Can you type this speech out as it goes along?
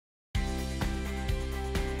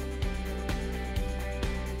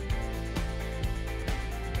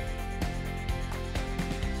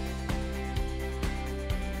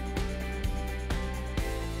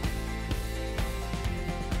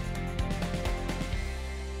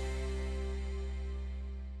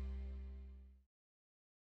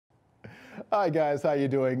Hi guys, how you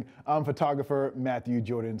doing? I'm photographer Matthew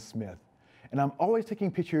Jordan Smith, and I'm always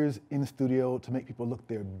taking pictures in the studio to make people look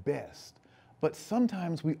their best. But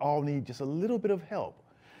sometimes we all need just a little bit of help.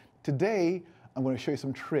 Today, I'm going to show you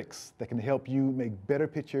some tricks that can help you make better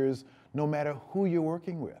pictures no matter who you're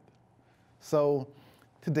working with. So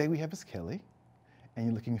today we have Miss Kelly, and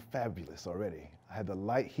you're looking fabulous already. I have the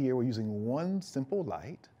light here. We're using one simple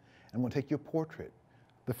light. I'm going to take your portrait.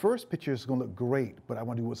 The first picture is going to look great, but I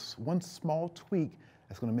want to do one small tweak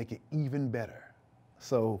that's going to make it even better.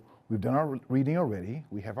 So we've done our reading already.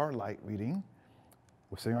 We have our light reading.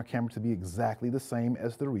 We're setting our camera to be exactly the same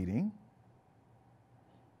as the reading.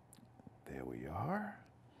 There we are.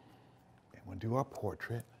 And we'll do our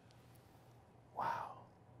portrait. Wow.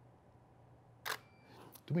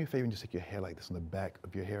 Do me a favor and just take your hair like this on the back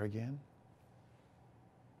of your hair again.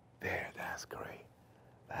 There, that's great.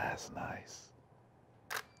 That's nice.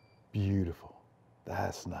 Beautiful.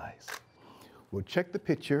 That's nice. We'll check the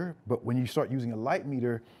picture, but when you start using a light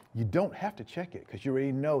meter, you don't have to check it because you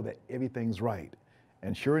already know that everything's right.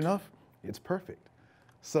 And sure enough, it's perfect.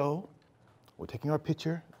 So we're taking our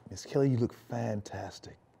picture. Miss Kelly, you look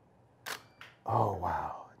fantastic. Oh,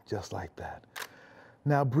 wow, just like that.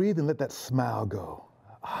 Now breathe and let that smile go.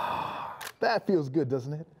 Ah, that feels good,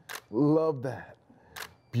 doesn't it? Love that.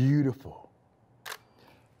 Beautiful.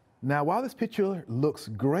 Now, while this picture looks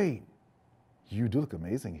great, you do look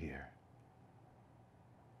amazing here.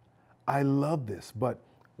 I love this, but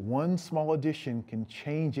one small addition can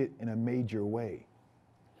change it in a major way.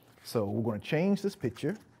 So we're going to change this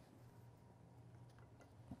picture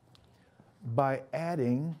by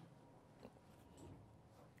adding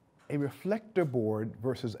a reflector board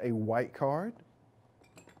versus a white card.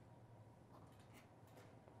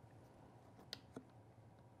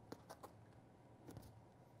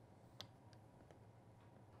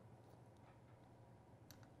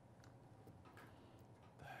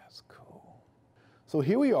 That's cool. So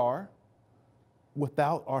here we are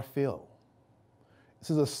without our fill. This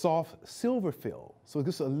is a soft silver fill, so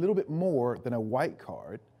this is a little bit more than a white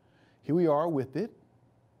card. Here we are with it.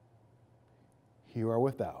 Here we are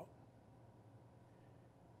without.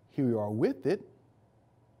 Here we are with it.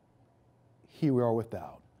 Here we are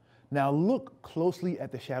without. Now look closely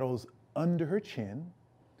at the shadows under her chin,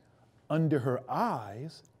 under her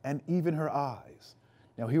eyes, and even her eyes.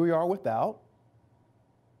 Now here we are without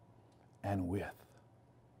and with.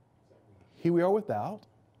 Here we are without,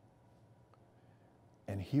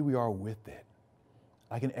 and here we are with it.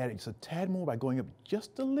 I can add it just a tad more by going up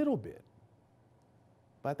just a little bit.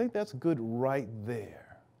 But I think that's good right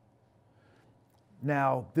there.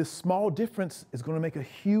 Now, this small difference is going to make a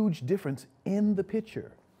huge difference in the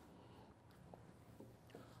picture.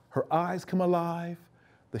 Her eyes come alive,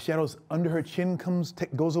 the shadows under her chin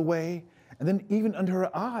goes away, and then even under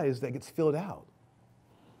her eyes that gets filled out.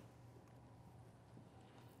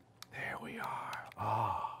 There we are.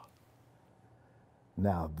 Ah.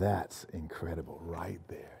 Now that's incredible right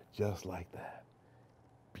there, just like that.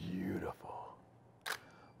 Beautiful.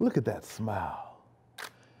 Look at that smile.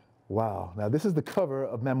 Wow, now this is the cover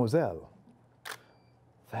of Mademoiselle.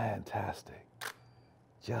 Fantastic,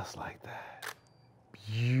 just like that.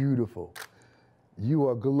 Beautiful. You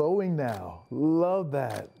are glowing now. Love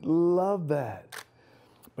that, love that.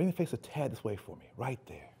 Bring the face a tad this way for me, right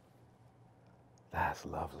there. That's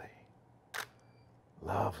lovely,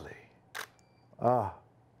 lovely. Ah,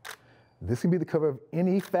 this can be the cover of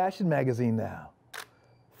any fashion magazine now.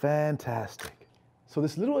 Fantastic. So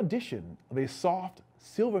this little addition of a soft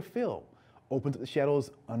silver fill opens up the shadows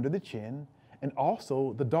under the chin and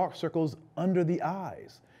also the dark circles under the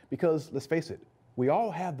eyes. Because let's face it, we all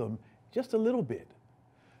have them just a little bit.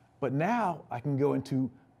 But now I can go into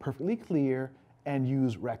perfectly clear and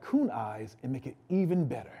use raccoon eyes and make it even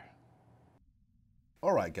better.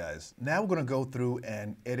 All right, guys, now we're going to go through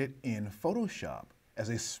and edit in Photoshop as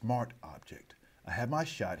a smart object. I have my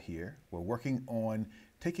shot here. We're working on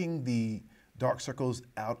taking the dark circles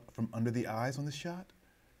out from under the eyes on the shot.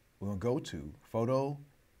 We're going to go to Photo,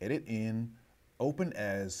 Edit in, Open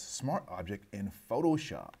as Smart Object in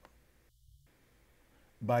Photoshop.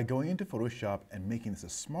 By going into Photoshop and making this a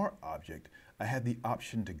smart object, I have the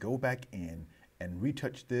option to go back in and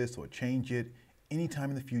retouch this or change it anytime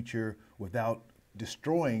in the future without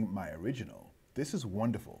destroying my original. This is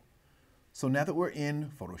wonderful. So now that we're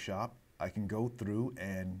in Photoshop, I can go through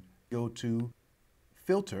and go to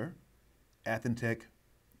Filter, Athentech,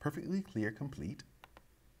 Perfectly Clear Complete.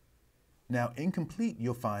 Now in Complete,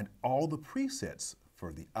 you'll find all the presets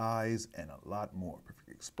for the eyes and a lot more. Perfect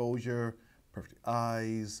exposure, perfect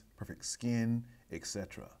eyes, perfect skin,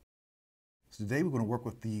 etc. So today we're going to work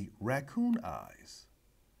with the raccoon eyes.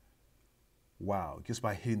 Wow, just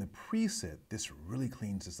by hitting the preset, this really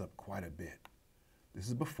cleans this up quite a bit. This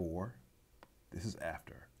is before, this is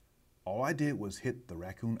after. All I did was hit the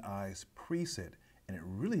Raccoon Eyes preset, and it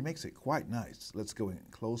really makes it quite nice. Let's go in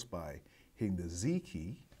close by hitting the Z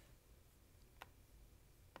key.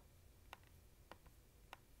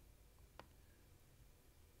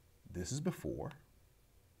 This is before,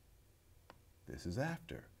 this is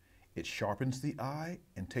after. It sharpens the eye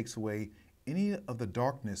and takes away any of the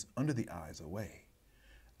darkness under the eyes away.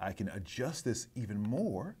 I can adjust this even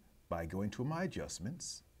more by going to my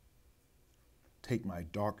adjustments, take my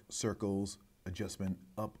dark circles adjustment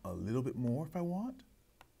up a little bit more if I want.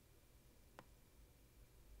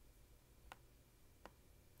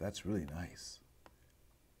 That's really nice.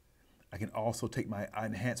 I can also take my eye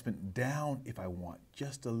enhancement down if I want,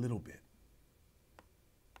 just a little bit.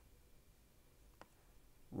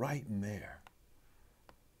 Right in there.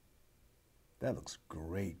 That looks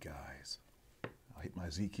great, guys. I'll hit my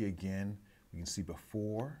Z key again. We can see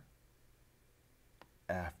before,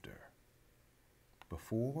 after.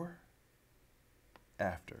 Before,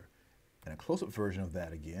 after. And a close-up version of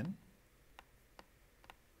that again.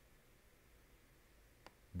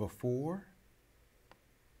 Before,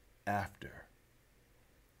 after.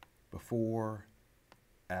 Before,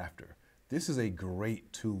 after. This is a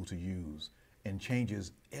great tool to use and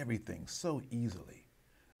changes everything so easily.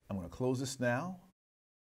 I'm going to close this now,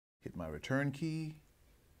 hit my return key.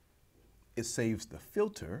 It saves the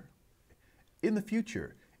filter. In the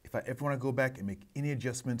future, if I ever want to go back and make any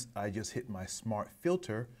adjustments, I just hit my smart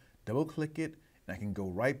filter, double click it, and I can go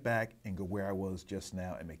right back and go where I was just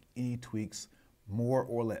now and make any tweaks, more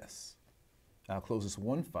or less. I'll close this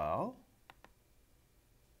one file,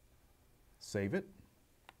 save it.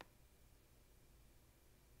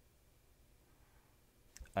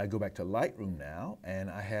 I go back to Lightroom now, and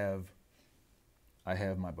I have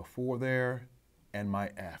my before there and my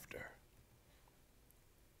after.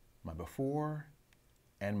 My before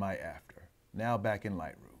and my after. Now back in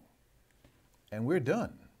Lightroom. And we're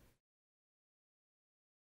done.